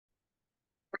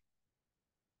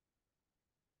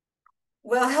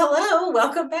Well, hello,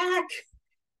 welcome back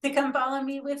to Come Follow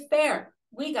Me with Bear.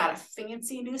 We got a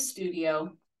fancy new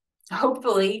studio.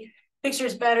 Hopefully,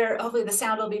 picture's better. Hopefully, the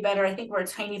sound will be better. I think we're a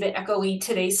tiny bit echoey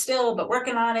today still, but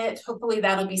working on it. Hopefully,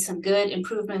 that'll be some good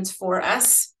improvements for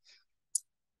us.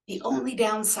 The only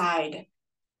downside,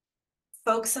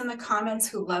 folks in the comments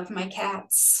who love my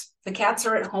cats, the cats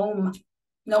are at home.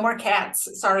 No more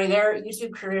cats. Sorry, their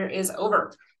YouTube career is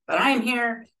over. But I am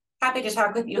here, happy to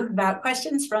talk with you about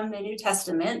questions from the New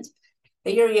Testament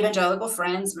that your evangelical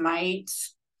friends might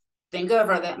think of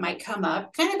or that might come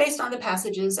up, kind of based on the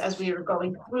passages as we are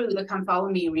going through the Come Follow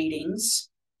Me readings,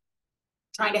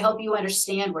 trying to help you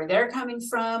understand where they're coming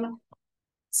from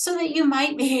so that you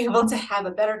might be able to have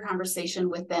a better conversation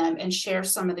with them and share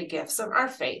some of the gifts of our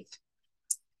faith.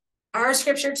 Our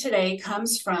scripture today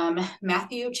comes from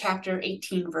Matthew chapter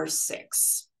 18, verse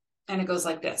 6, and it goes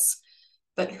like this.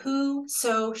 But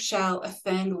whoso shall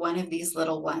offend one of these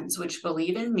little ones which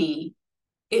believe in me,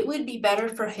 it would be better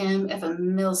for him if a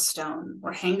millstone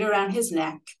were hanged around his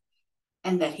neck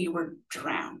and that he were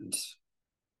drowned.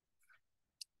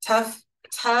 Tough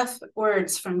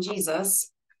words from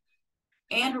Jesus,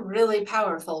 and really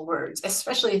powerful words,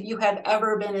 especially if you have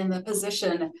ever been in the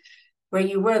position where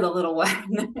you were the little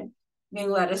one being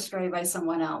led astray by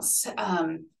someone else.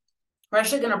 We're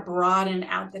actually going to broaden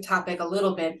out the topic a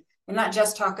little bit and not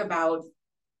just talk about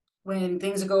when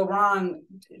things go wrong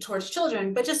towards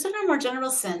children, but just in a more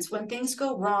general sense, when things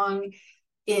go wrong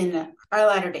in our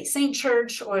Latter-day Saint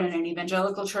church or in an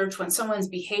evangelical church, when someone's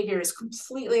behavior is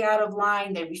completely out of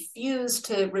line, they refuse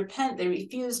to repent, they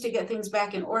refuse to get things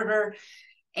back in order,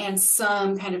 and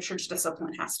some kind of church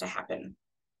discipline has to happen.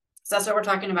 So that's what we're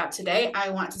talking about today. I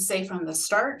want to say from the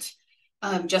start,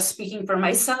 just speaking for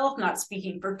myself, not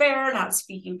speaking for Bear, not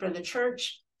speaking for the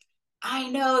church, I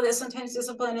know that sometimes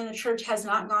discipline in the church has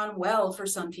not gone well for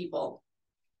some people.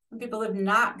 People have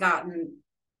not gotten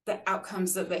the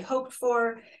outcomes that they hoped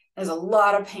for. There's a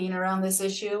lot of pain around this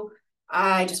issue.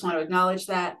 I just want to acknowledge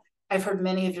that. I've heard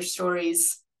many of your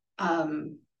stories.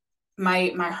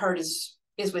 My heart is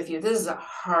with you. This is a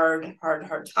hard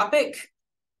topic.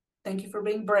 Thank you for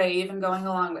being brave and going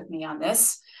along with me on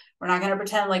this. We're not going to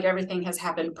pretend like everything has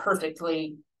happened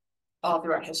perfectly all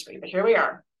throughout history, but here we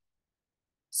are.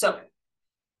 So,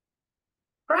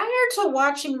 prior to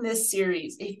watching this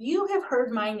series, if you have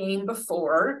heard my name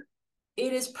before,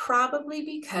 it is probably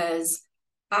because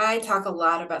I talk a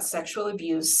lot about sexual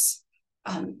abuse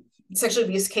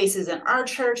cases in our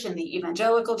church and the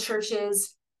evangelical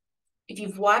churches. If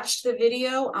you've watched the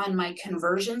video on my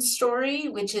conversion story,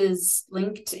 which is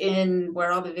linked in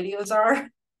where all the videos are,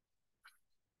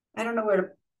 I don't know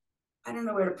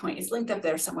where to point. It's linked up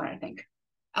there somewhere, I think.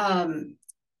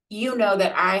 You know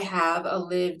that I have a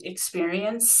lived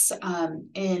experience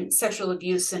in sexual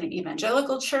abuse in an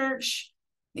evangelical church,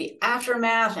 the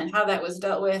aftermath and how that was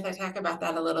dealt with. I talk about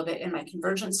that a little bit in my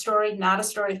conversion story, not a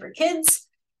story for kids,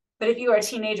 but if you are a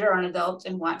teenager or an adult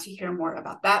and want to hear more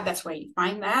about that, that's where you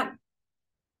find that.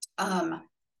 I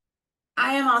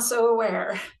am also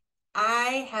aware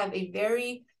I have a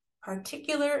very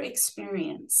particular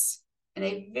experience in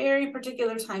a very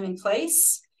particular time and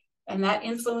place, and that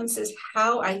influences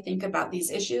how I think about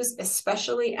these issues,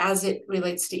 especially as it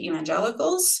relates to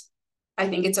evangelicals. I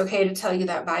think it's okay to tell you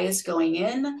that bias going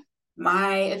in.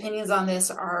 My opinions on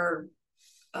this are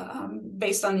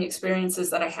based on the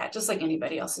experiences that I had, just like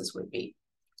anybody else's would be.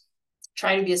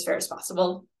 Try to be as fair as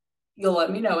possible. You'll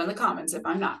let me know in the comments if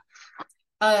I'm not.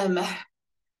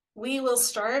 We will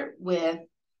start with,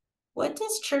 what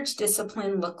does church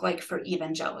discipline look like for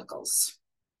evangelicals?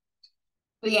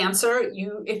 The answer,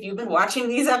 if you've been watching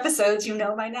these episodes, you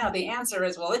know by now, the answer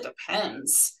is, well, it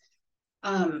depends.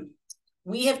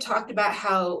 We have talked about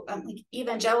how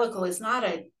evangelical is not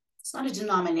a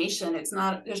denomination. There's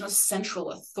no central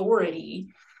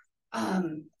authority.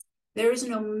 There is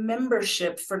no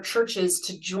membership for churches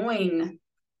to join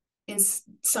in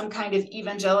some kind of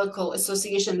evangelical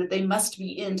association that they must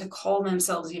be in to call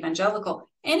themselves evangelical.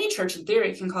 Any church in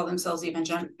theory can call themselves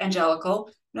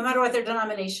evangelical, no matter what their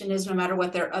denomination is, no matter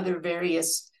what their other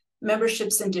various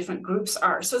memberships and different groups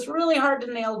are. So it's really hard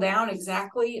to nail down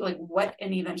exactly like what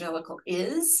an evangelical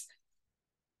is.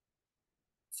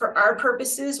 For our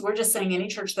purposes, we're just saying any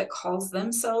church that calls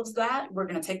themselves that, we're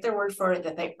going to take their word for it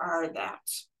that they are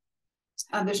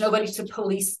that. There's nobody to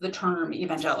police the term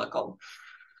evangelical.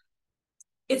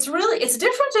 It's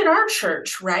different in our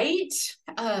church, right?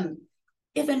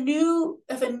 If a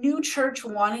new church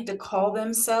wanted to call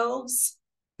themselves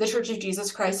the Church of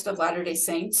Jesus Christ of Latter-day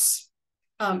Saints,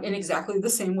 in exactly the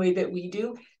same way that we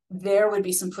do, there would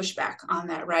be some pushback on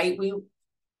that, right?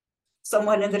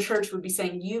 Someone in the church would be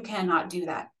saying, you cannot do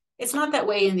that. It's not that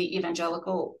way in the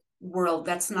evangelical world.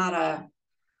 That's not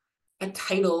a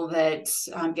title that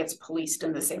gets policed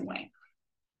in the same way.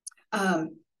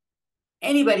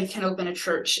 Anybody can open a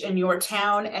church in your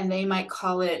town, and they might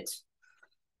call it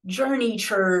Journey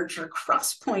Church or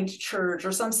Crosspoint Church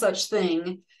or some such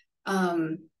thing.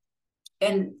 And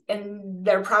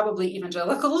they're probably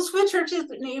evangelicals with churches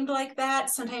named like that.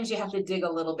 Sometimes you have to dig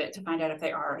a little bit to find out if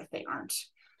they are or if they aren't.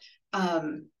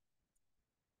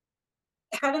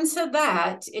 Having said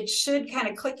that, it should kind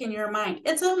of click in your mind.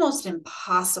 It's almost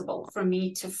impossible for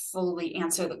me to fully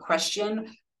answer the question,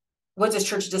 what does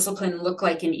church discipline look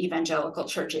like in evangelical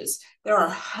churches? There are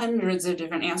hundreds of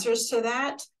different answers to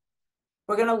that.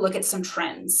 We're going to look at some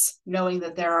trends, knowing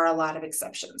that there are a lot of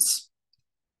exceptions.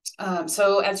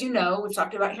 So as you know, we've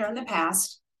talked about here in the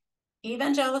past,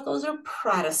 evangelicals are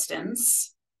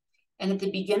Protestants. And at the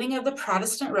beginning of the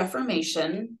Protestant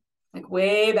Reformation, like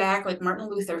way back, like Martin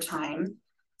Luther time,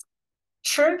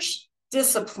 church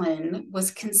discipline was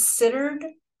considered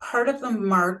part of the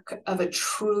mark of a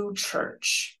true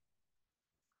church.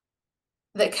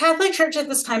 The Catholic Church at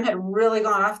this time had really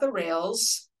gone off the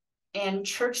rails, and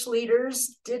church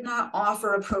leaders did not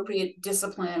offer appropriate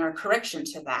discipline or correction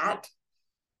to that.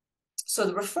 So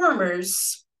the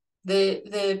reformers,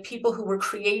 the people who were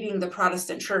creating the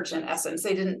Protestant church, in essence,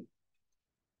 they didn't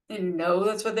know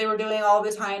that's what they were doing all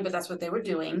the time, but that's what they were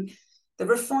doing. The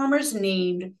reformers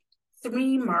named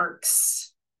 3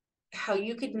 marks how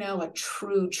you could know a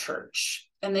true church.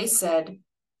 And they said,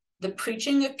 the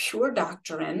preaching of pure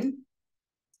doctrine,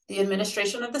 the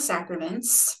administration of the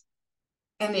sacraments,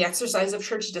 and the exercise of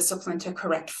church discipline to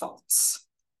correct faults.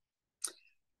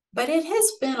 But it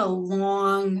has been a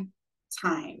long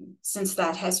time since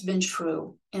that has been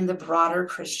true in the broader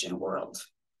Christian world.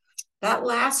 That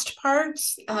last part,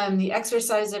 the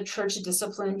exercise of church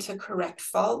discipline to correct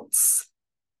faults,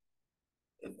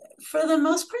 for the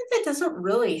most part, that doesn't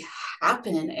really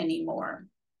happen anymore.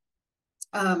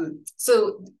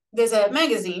 So there's a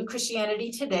magazine,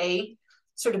 Christianity Today,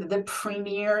 sort of the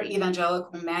premier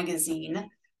evangelical magazine.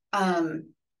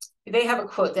 They have a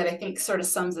quote that I think sort of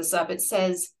sums this up. It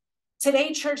says,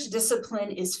 "Today, church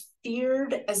discipline is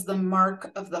feared as the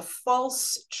mark of the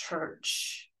false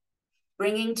church,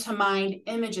 bringing to mind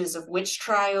images of witch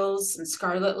trials and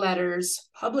scarlet letters,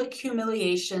 public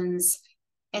humiliations,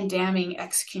 and damning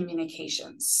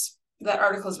excommunications." That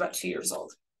article is about 2 years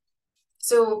old.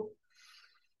 So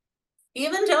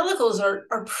evangelicals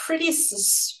are pretty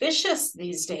suspicious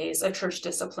these days of church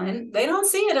discipline. They don't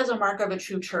see it as a mark of a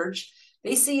true church.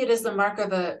 They see it as the mark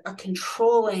of a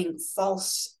controlling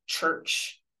false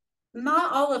church.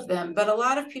 Not all of them, but a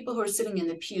lot of people who are sitting in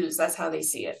the pews, that's how they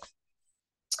see it.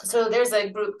 So there's a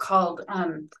group called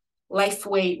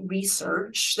Lifeway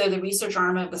Research. They're the research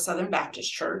arm of the Southern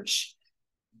Baptist Church.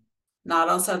 Not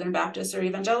all Southern Baptists are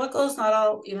evangelicals. Not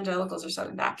all evangelicals are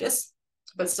Southern Baptists.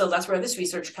 But still, that's where this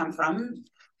research comes from.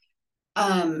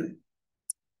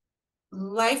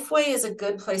 Lifeway is a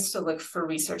good place to look for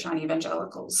research on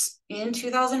evangelicals. In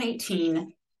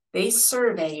 2018, they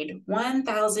surveyed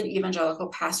 1,000 evangelical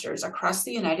pastors across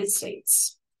the United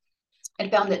States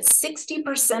and found that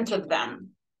 60% of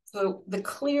them, so the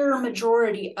clear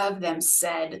majority of them,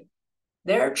 said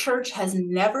their church has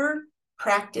never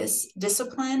practiced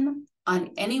discipline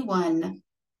on anyone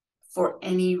for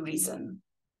any reason.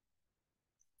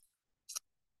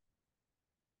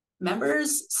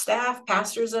 Members, staff,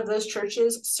 pastors of those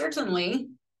churches certainly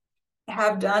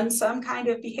have done some kind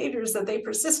of behaviors that they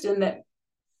persist in that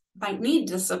might need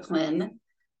discipline.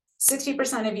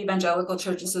 60% of evangelical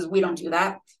churches says we don't do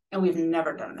that, and we've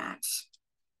never done that.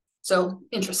 So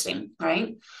interesting,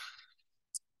 right?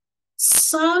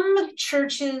 Some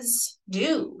churches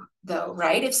do, though,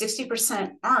 right? If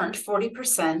 60% aren't,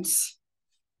 40%,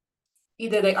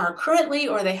 either they are currently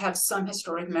or they have some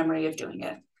historic memory of doing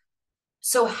it.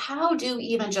 So how do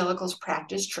evangelicals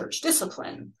practice church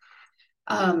discipline?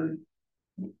 Let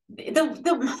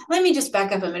me just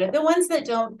back up a minute. The ones that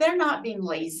don't, they're not being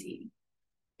lazy.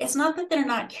 It's not that they're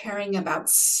not caring about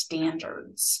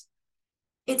standards.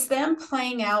 It's them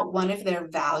playing out one of their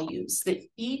values, that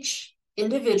each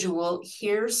individual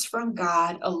hears from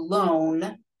God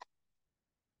alone,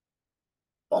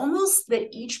 almost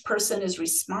that each person is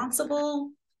responsible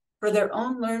for their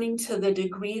own learning to the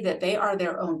degree that they are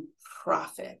their own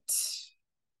prophet.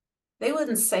 They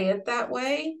wouldn't say it that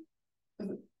way,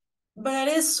 but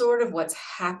it is sort of what's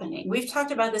happening. We've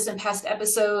talked about this in past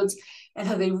episodes and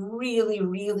how they really,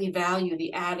 really value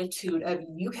the attitude of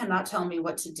you cannot tell me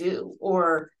what to do,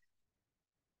 or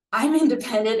I'm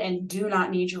independent and do not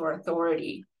need your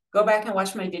authority. Go back and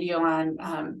watch my video on,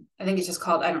 I think it's just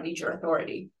called I Don't Need Your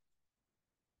Authority.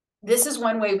 this is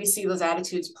one way we see those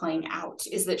attitudes playing out,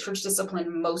 is that church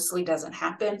discipline mostly doesn't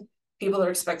happen. People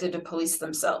are expected to police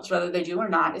themselves. Whether they do or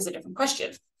not is a different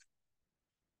question.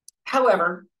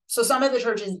 However, so some of the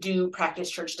churches do practice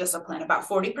church discipline, about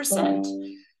 40%,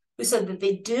 who said that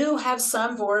they do have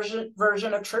some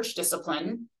version of church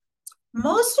discipline.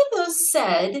 Most of those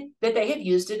said that they have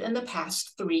used it in the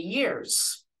past 3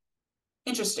 years.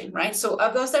 Interesting, right? So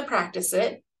of those that practice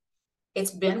it,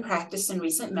 it's been practiced in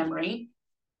recent memory.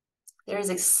 There is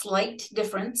a slight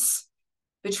difference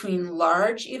between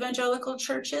large evangelical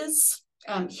churches,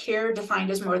 here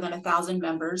defined as more than 1,000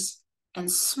 members,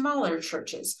 and smaller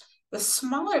churches. The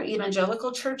smaller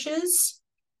evangelical churches,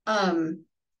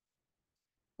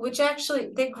 which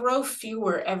actually, they grow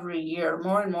fewer every year.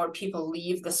 More and more people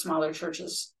leave the smaller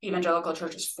churches, evangelical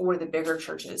churches, for the bigger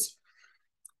churches.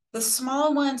 The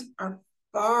small ones are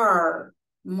far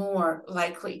more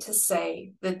likely to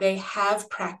say that they have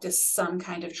practiced some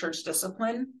kind of church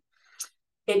discipline,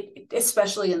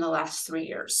 especially in the last 3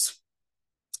 years.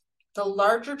 The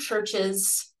larger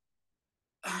churches,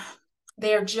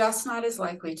 they are just not as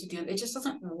likely to do it. It just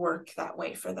doesn't work that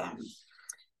way for them.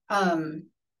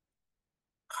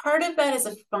 Part of that is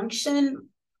a function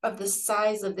of the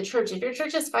size of the church. If your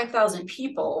church has 5,000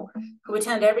 people who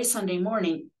attend every Sunday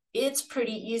morning, it's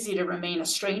pretty easy to remain a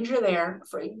stranger there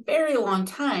for a very long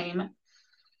time.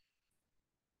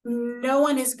 No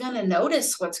one is going to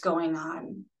notice what's going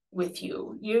on with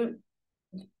you.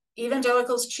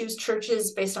 Evangelicals choose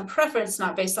churches based on preference,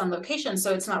 not based on location.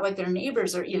 So it's not like their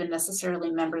neighbors are even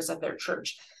necessarily members of their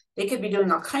church. They could be doing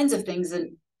all kinds of things,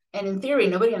 and in theory,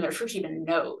 nobody in their church even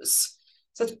knows.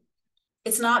 So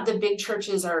it's not the big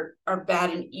churches are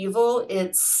bad and evil.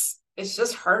 It's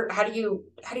just hard. How do you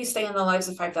stay in the lives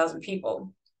of 5,000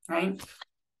 people, right?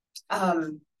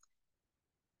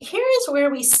 Here is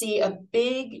where we see a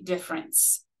big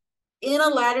difference. In a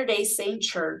Latter-day Saint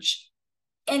church,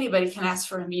 anybody can ask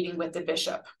for a meeting with the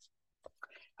bishop.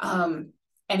 And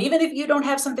even if you don't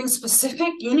have something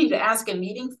specific you need to ask a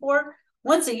meeting for,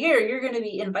 once a year, you're going to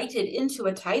be invited into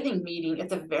a tithing meeting at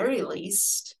the very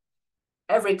least.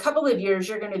 Every couple of years,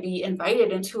 you're going to be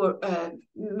invited into a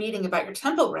meeting about your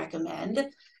temple recommend.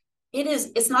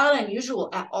 It's not unusual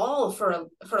at all for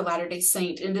a Latter-day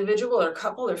Saint individual or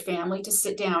couple or family to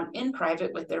sit down in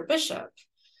private with their bishop.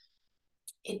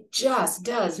 It just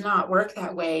does not work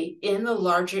that way in the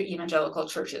larger evangelical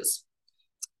churches,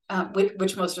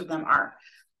 which most of them are.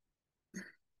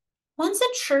 Once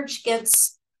a church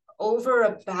gets over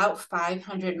about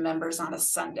 500 members on a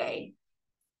Sunday,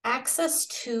 access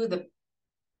to the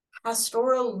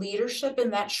pastoral leadership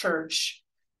in that church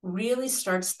really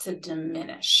starts to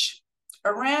diminish.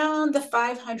 Around the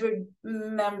 500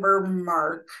 member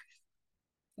mark,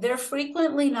 they're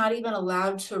frequently not even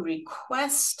allowed to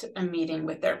request a meeting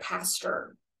with their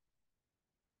pastor.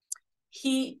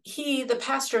 The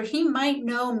pastor, he might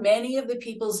know many of the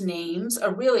people's names. A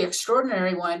really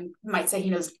extraordinary one might say he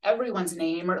knows everyone's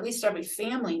name, or at least every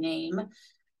family name.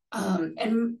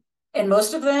 And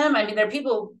most of them, I mean, they're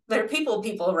people,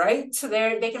 right? So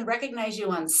they can recognize you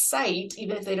on sight,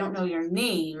 even if they don't know your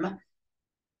name.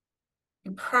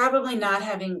 You're probably not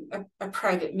having a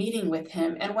private meeting with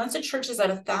him. And once a church is at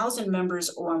 1,000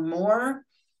 members or more,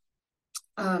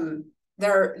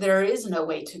 there is no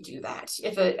way to do that.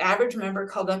 If an average member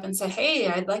called up and said, "Hey,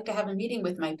 I'd like to have a meeting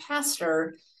with my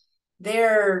pastor,"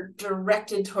 they're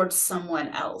directed towards someone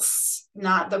else,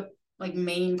 not the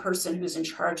main person who's in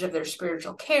charge of their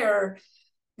spiritual care.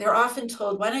 They're often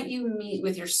told, "Why don't you meet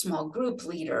with your small group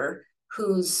leader,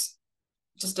 who's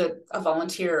just a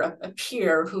volunteer, a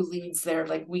peer who leads their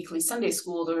weekly Sunday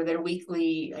school or their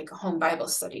weekly home Bible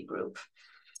study group."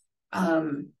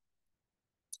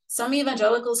 Some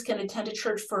evangelicals can attend a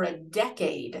church for a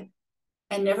decade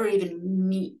and never even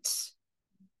meet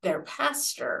their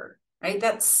pastor, right?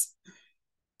 It's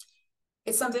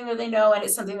something that they know, and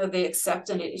it's something that they accept,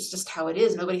 and it's just how it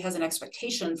is. Nobody has an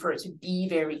expectation for it to be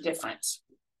very different.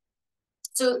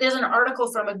 So there's an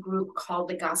article from a group called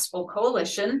the Gospel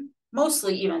Coalition,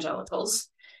 mostly evangelicals,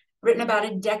 written about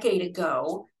a decade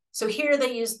ago. So here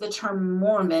they use the term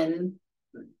Mormon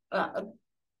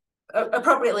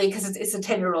appropriately because it's a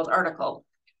 10-year-old article.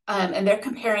 And they're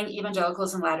comparing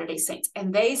evangelicals and Latter-day Saints.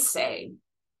 And they say,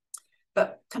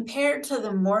 but compared to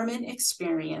the Mormon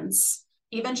experience,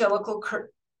 evangelical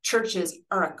churches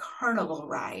are a carnival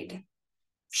ride.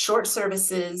 Short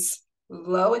services,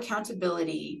 low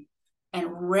accountability,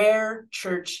 and rare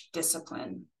church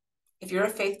discipline. If you're a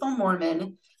faithful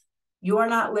Mormon, you are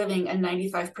not living a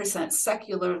 95%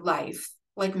 secular life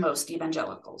like most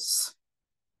evangelicals.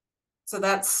 So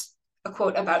that's a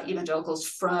quote about evangelicals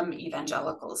from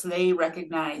evangelicals. They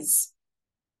recognize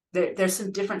there's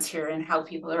some difference here in how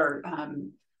people are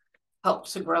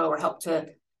helped to grow or helped to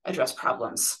address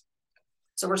problems.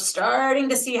 So we're starting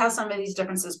to see how some of these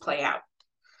differences play out.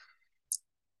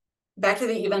 Back to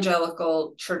the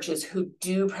evangelical churches who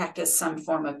do practice some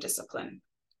form of discipline.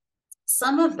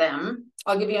 Some of them,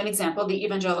 I'll give you an example, the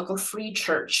Evangelical Free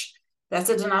Church. That's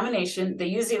a denomination. They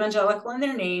use evangelical in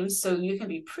their names, so you can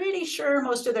be pretty sure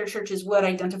most of their churches would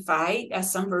identify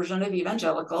as some version of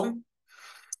evangelical.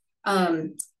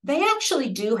 They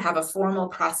actually do have a formal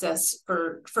process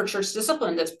for church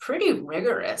discipline that's pretty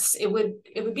rigorous. It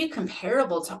would be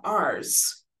comparable to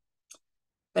ours,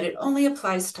 but it only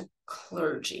applies to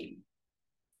clergy.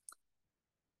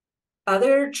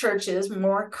 Other churches,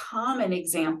 more common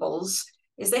examples,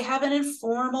 is they have an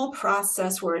informal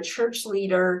process where a church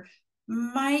leader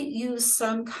might use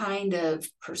some kind of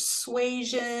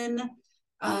persuasion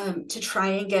to try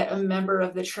and get a member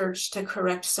of the church to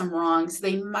correct some wrongs.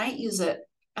 They might use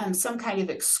some kind of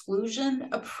exclusion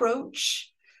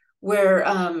approach where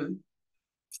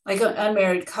like an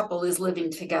unmarried couple is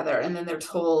living together and then they're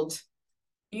told,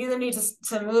 you either need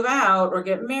to move out or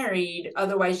get married,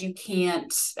 otherwise you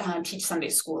can't teach Sunday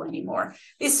school anymore.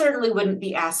 They certainly wouldn't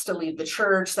be asked to leave the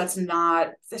church. That's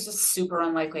just super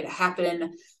unlikely to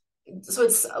happen. So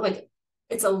it's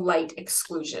a light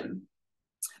exclusion.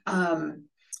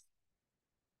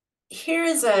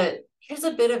 Here's a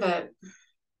bit of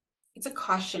it's a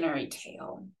cautionary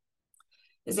tale.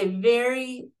 There's a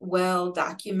very well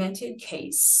documented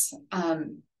case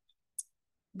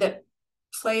that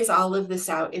plays all of this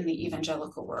out in the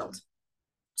evangelical world.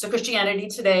 So Christianity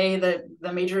Today,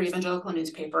 the major evangelical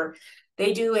newspaper,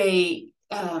 they did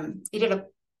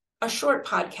a short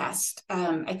podcast.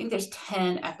 I think there's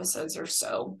 10 episodes or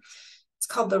so. It's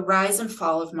called The Rise and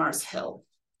Fall of Mars Hill.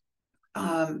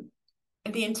 And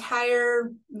the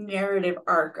entire narrative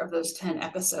arc of those 10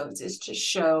 episodes is to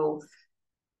show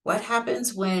what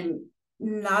happens when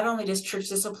not only does church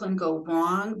discipline go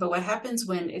wrong, but what happens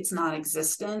when it's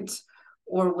non-existent,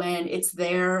 or when it's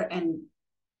there and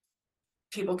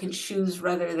people can choose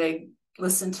whether they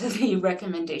listen to the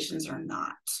recommendations or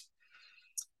not.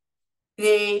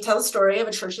 They tell the story of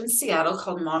a church in Seattle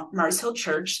called Mars Hill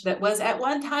Church that was at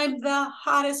one time the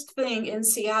hottest thing in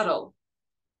Seattle.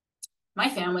 My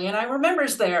family and I were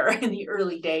members there in the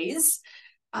early days.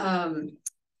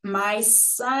 My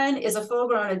son is a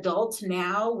full-grown adult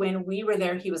now. When we were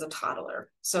there, he was a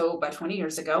toddler, so about 20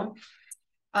 years ago.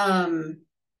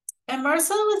 And Mars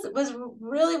Hill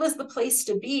was the place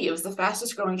to be. It was the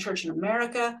fastest growing church in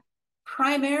America,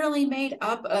 primarily made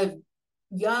up of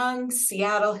young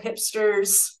Seattle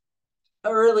hipsters,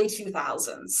 early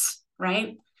 2000s,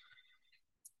 right?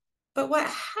 But what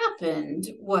happened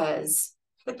was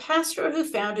the pastor who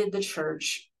founded the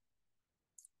church,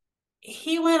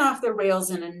 he went off the rails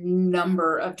in a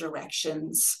number of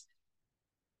directions.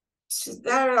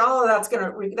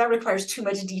 That requires too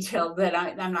much detail that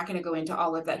I'm not going to go into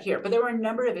all of that here. But there were a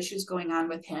number of issues going on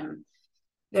with him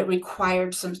that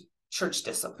required some church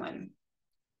discipline.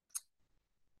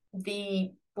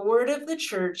 The board of the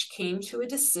church came to a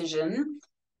decision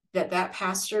that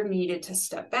pastor needed to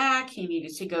step back. He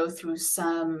needed to go through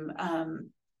some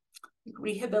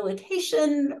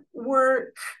rehabilitation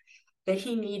work, that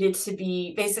he needed to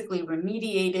be basically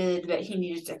remediated, that he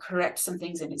needed to correct some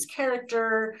things in his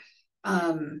character.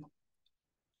 And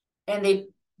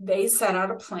they set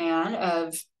out a plan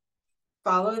of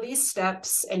follow these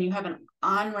steps and you have an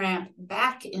on-ramp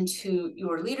back into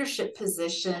your leadership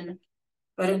position.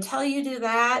 But until you do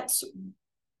that,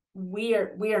 we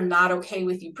are not okay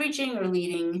with you preaching or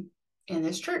leading in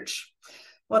this church.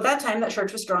 Well, at that time, that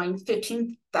church was drawing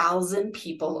 15,000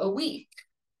 people a week,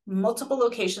 multiple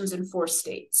locations in 4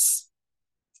 states.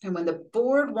 And when the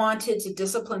board wanted to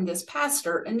discipline this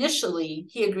pastor, initially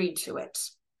he agreed to it.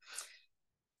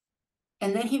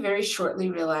 And then he very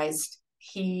shortly realized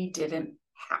he didn't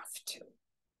have to.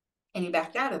 And he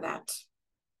backed out of that.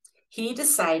 He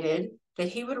decided that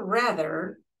he would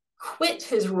rather quit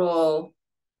his role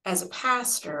as a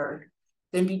pastor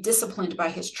than be disciplined by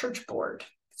his church board.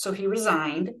 So he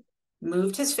resigned,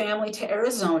 moved his family to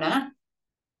Arizona.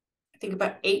 I think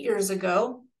about 8 years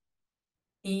ago,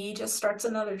 he just starts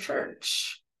another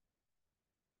church.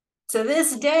 To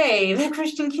this day, the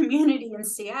Christian community in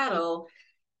Seattle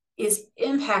is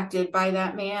impacted by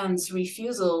that man's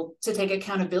refusal to take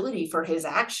accountability for his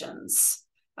actions.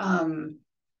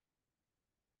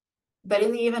 But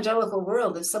in the evangelical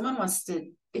world,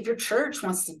 if your church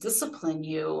wants to discipline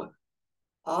you,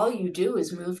 all you do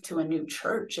is move to a new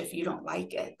church if you don't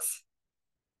like it.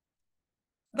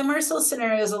 The Mars Hill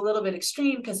scenario is a little bit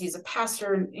extreme because he's a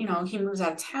pastor and, he moves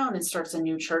out of town and starts a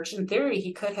new church. In theory,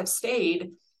 he could have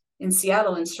stayed in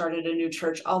Seattle and started a new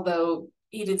church, although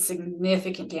he did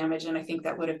significant damage, and I think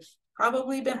that would have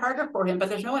probably been harder for him, but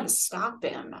there's no one to stop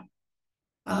him.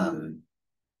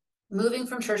 Moving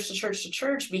from church to church to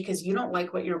church because you don't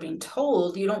like what you're being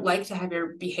told, you don't like to have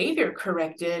your behavior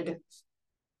corrected,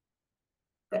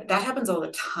 that happens all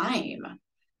the time.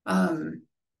 I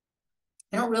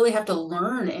don't really have to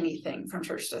learn anything from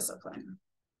church discipline.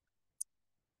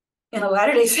 In a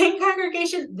Latter-day Saint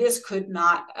congregation, this could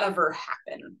not ever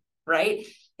happen, right?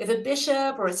 If a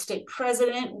bishop or a stake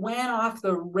president went off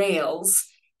the rails,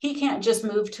 he can't just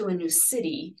move to a new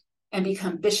city and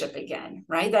become bishop again,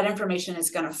 right? That information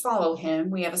is going to follow him.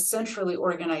 We have a centrally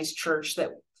organized church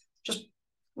that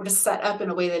we're just set up in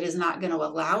a way that is not going to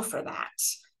allow for that,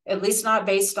 at least not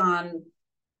based on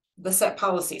the set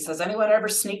policies. Has anyone ever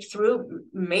sneaked through?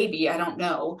 Maybe, I don't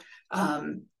know.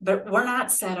 But we're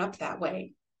not set up that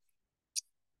way.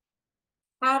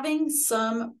 Having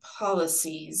some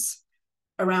policies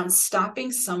around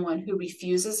stopping someone who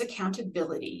refuses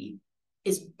accountability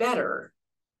is better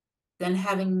than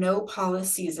having no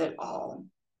policies at all.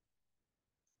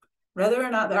 Whether or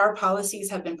not our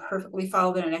policies have been perfectly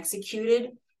followed and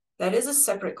executed, that is a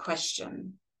separate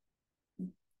question.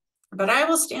 But I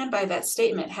will stand by that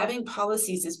statement. Having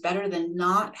policies is better than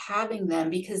not having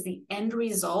them, because the end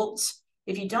result,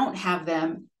 if you don't have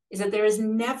them, is that there is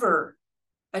never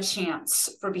a chance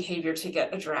for behavior to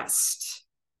get addressed.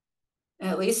 And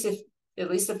at least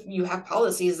if you have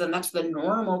policies, then that's the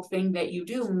normal thing that you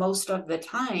do most of the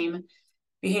time,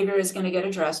 behavior is going to get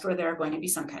addressed where there are going to be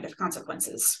some kind of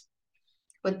consequences.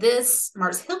 What this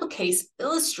Mars Hill case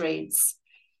illustrates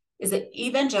is that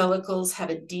evangelicals have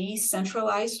a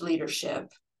decentralized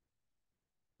leadership,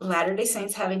 Latter-day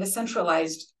Saints having a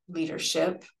centralized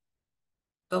leadership.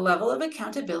 The level of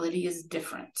accountability is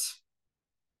different.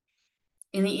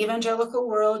 In the evangelical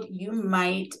world, you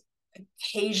might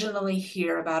occasionally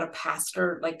hear about a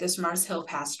pastor like this Mars Hill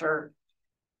pastor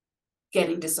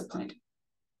getting disciplined.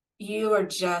 You are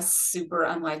just super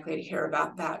unlikely to hear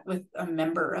about that with a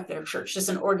member of their church, just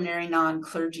an ordinary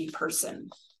non-clergy person.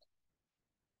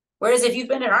 Whereas if you've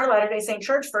been in our Latter-day Saint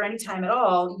church for any time at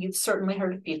all, you've certainly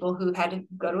heard of people who've had to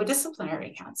go to a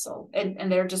disciplinary council,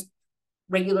 and they're just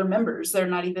regular members. They're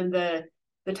not even the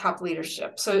top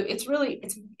leadership. So it's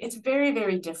very,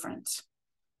 very different.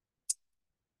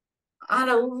 On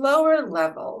a lower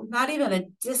level, not even a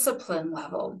discipline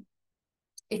level,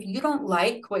 if you don't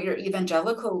like what your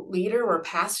evangelical leader or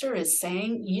pastor is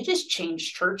saying, you just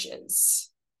change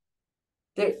churches.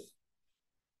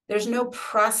 There's no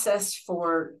process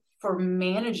for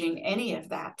managing any of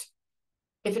that.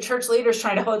 If a church leader is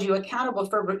trying to hold you accountable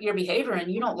for your behavior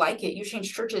and you don't like it, you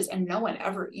change churches and no one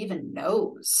ever even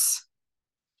knows.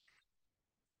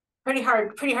 Pretty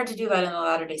hard to do that in the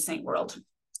Latter-day Saint world.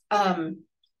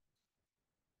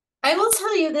 I will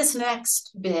tell you this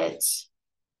next bit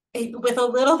with a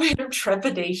little bit of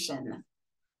trepidation,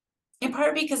 in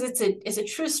part because it's a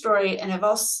true story and it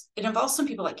involves some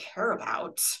people I care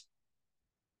about.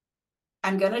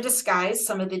 I'm going to disguise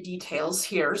some of the details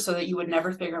here so that you would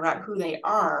never figure out who they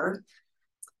are.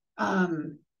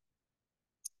 And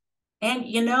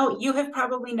you have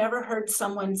probably never heard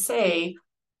someone say,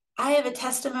 I have a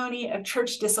testimony of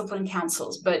church discipline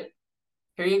councils, but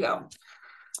here you go.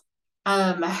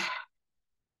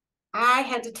 I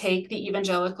had to take the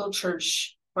evangelical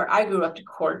church where I grew up to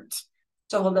court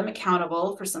to hold them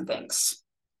accountable for some things.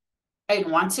 I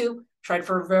didn't want to, tried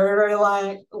for a very, very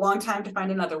long time to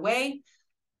find another way.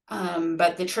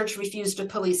 But the church refused to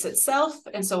police itself.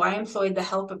 And so I employed the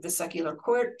help of the secular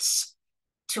courts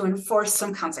to enforce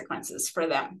some consequences for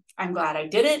them. I'm glad I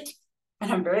did it,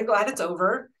 and I'm very glad it's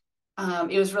over.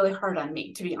 It was really hard on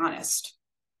me, to be honest.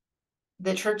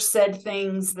 The church said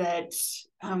things that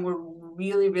were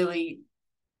really, really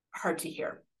hard to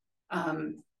hear.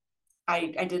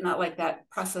 I did not like that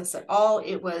process at all.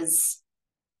 It was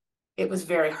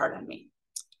very hard on me.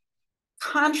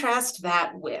 Contrast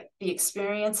that with the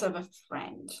experience of a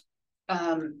friend.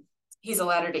 He's a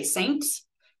Latter-day Saint.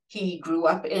 He grew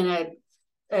up in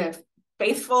a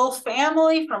faithful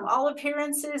family from all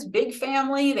appearances, big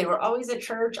family. They were always at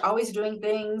church, always doing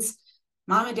things.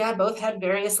 Mom and dad both had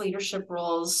various leadership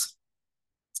roles.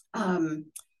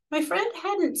 My friend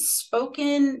hadn't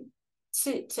spoken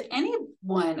to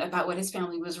anyone about what his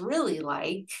family was really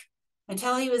like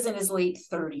until he was in his late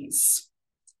 30s.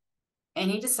 And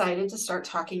he decided to start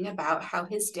talking about how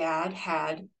his dad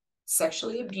had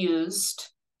sexually abused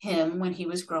him when he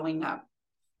was growing up.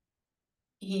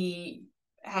 He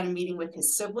had a meeting with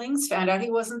his siblings, found out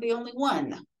he wasn't the only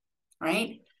one,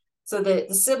 right? So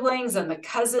the siblings and the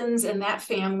cousins in that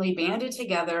family banded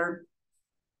together.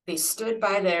 They stood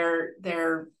by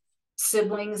their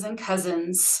siblings and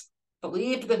cousins,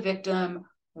 believed the victim,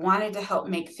 wanted to help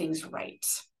make things right.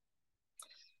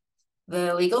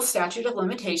 The legal statute of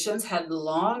limitations had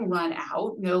long run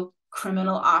out. No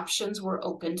criminal options were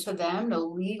open to them. No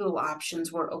legal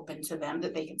options were open to them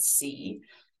that they could see.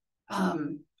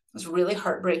 It was really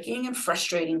heartbreaking and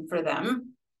frustrating for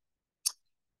them.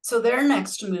 So their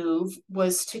next move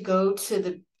was to go to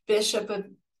the bishop of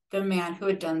the man who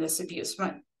had done this abuse,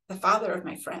 the father of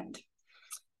my friend.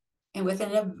 And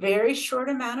within a very short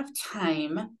amount of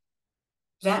time,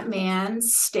 that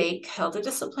man's stake held a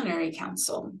disciplinary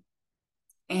council.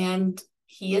 And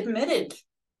he admitted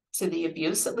to the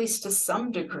abuse, at least to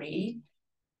some degree,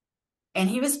 and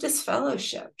he was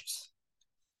disfellowshipped.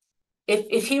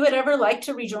 If he would ever like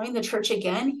to rejoin the church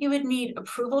again, he would need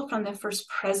approval from the First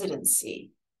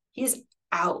Presidency. He's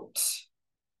out.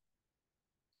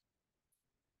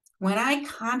 When I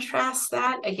contrast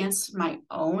that against my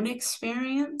own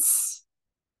experience,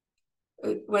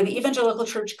 where the evangelical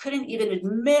church couldn't even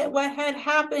admit what had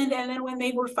happened, and then when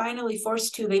they were finally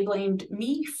forced to, they blamed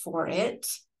me for it.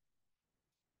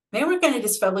 They weren't going to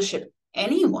disfellowship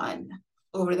anyone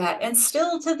over that, and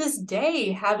still to this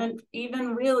day haven't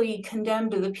even really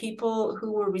condemned the people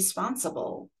who were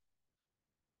responsible.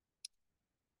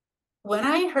 When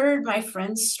I heard my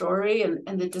friend's story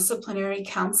and the disciplinary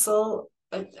council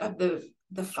of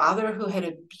the father who had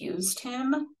abused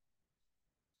him,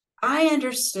 I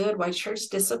understood why church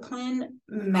discipline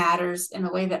matters in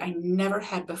a way that I never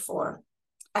had before.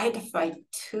 I had to fight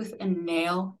tooth and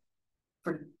nail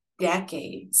for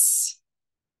decades.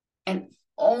 And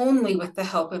only with the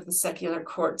help of the secular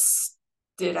courts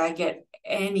did I get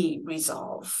any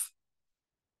resolve.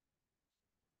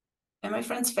 And my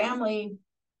friend's family,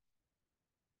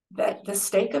 that the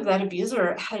stake of that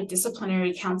abuser had a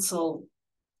disciplinary council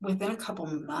within a couple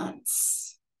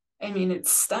months. I mean,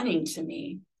 it's stunning to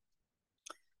me.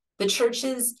 The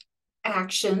church's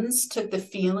actions took the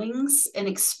feelings and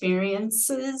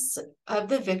experiences of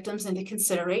the victims into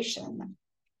consideration.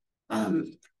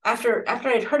 After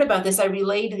I'd heard about this, I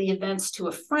relayed the events to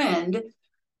a friend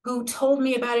who told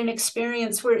me about an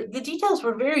experience where the details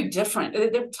were very different.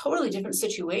 They're totally different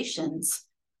situations.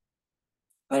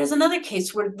 But there's another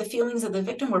case where the feelings of the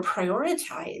victim were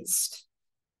prioritized.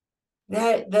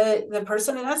 That the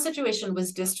person in that situation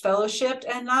was disfellowshipped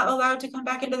and not allowed to come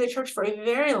back into the church for a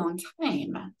very long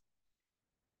time.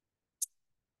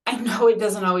 I know it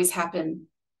doesn't always happen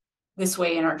this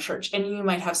way in our church, and you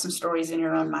might have some stories in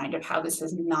your own mind of how this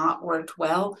has not worked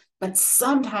well, but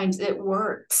sometimes it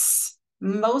works.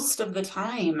 Most of the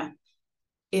time,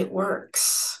 it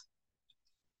works.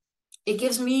 It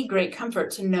gives me great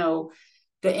comfort to know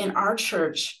that in our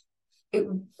church,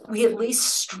 we at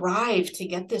least strive to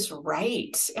get this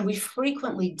right, and we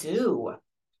frequently do.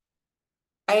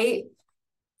 I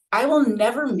will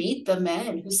never meet the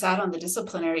men who sat on the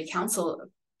disciplinary council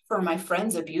for my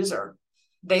friend's abuser.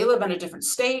 They live in a different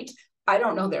state. I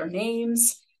don't know their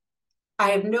names. I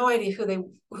have no idea who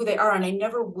they are, and I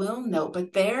never will know.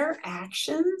 But their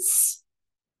actions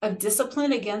of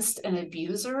discipline against an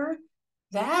abuser,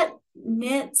 that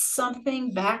knit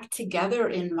something back together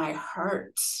in my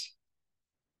heart.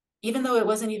 Even though it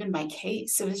wasn't even my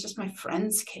case, it was just my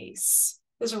friend's case.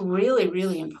 It was really,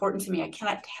 really important to me. I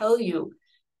cannot tell you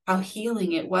how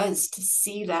healing it was to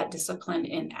see that discipline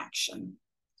in action.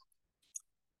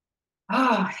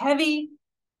 Heavy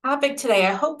topic today.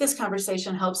 I hope this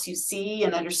conversation helps you see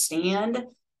and understand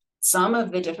some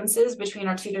of the differences between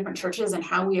our two different churches and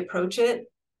how we approach it.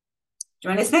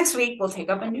 Join us next week. We'll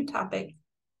take up a new topic.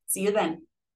 See you then.